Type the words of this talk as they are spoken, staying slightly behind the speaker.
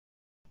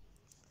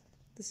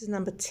This is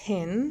number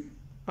 10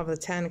 of the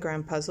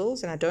Tanagram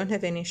puzzles, and I don't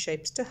have any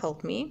shapes to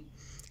help me.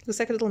 Looks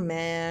like a little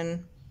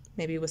man,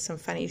 maybe with some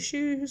funny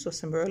shoes or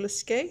some roller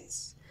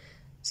skates.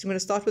 So I'm going to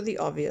start with the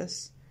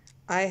obvious.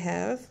 I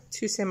have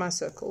 2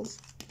 semicircles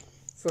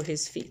for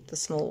his feet, the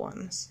small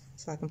ones.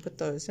 So I can put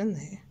those in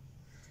there.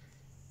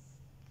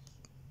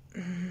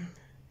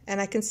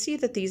 And I can see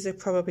that these are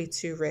probably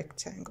 2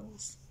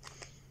 rectangles.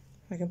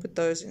 I can put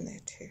those in there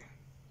too.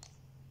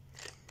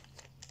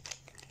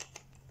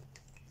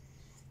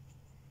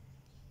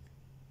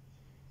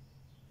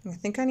 I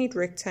think I need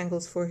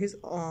rectangles for his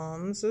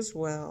arms as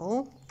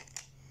well.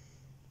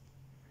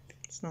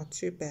 It's not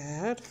too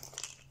bad.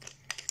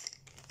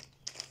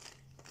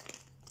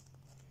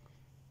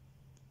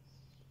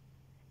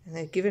 And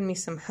they've given me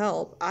some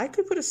help. I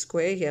could put a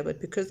square here,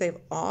 but because they've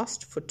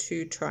asked for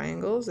 2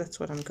 triangles, that's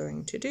what I'm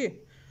going to do.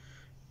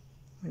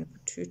 I'm going to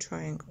put 2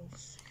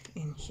 triangles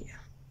in here.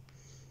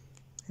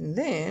 And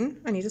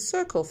then I need a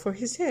circle for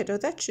his head. Oh,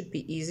 that should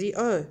be easy.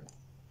 Oh,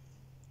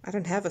 I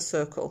don't have a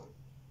circle.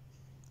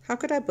 How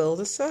could I build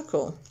a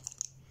circle?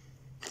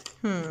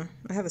 I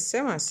have a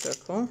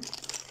semicircle.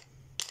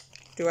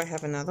 Do I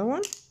have another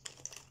one?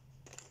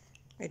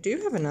 I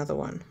do have another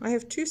one. I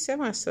have 2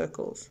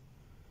 semicircles.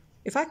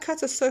 If I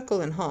cut a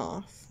circle in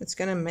half, it's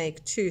going to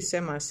make 2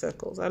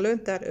 semicircles. I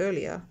learned that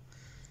earlier.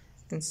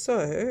 And so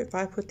if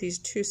I put these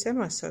 2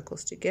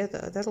 semicircles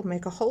together, that'll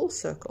make a whole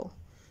circle.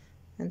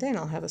 And then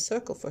I'll have a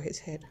circle for his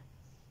head.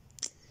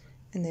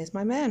 And there's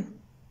my man.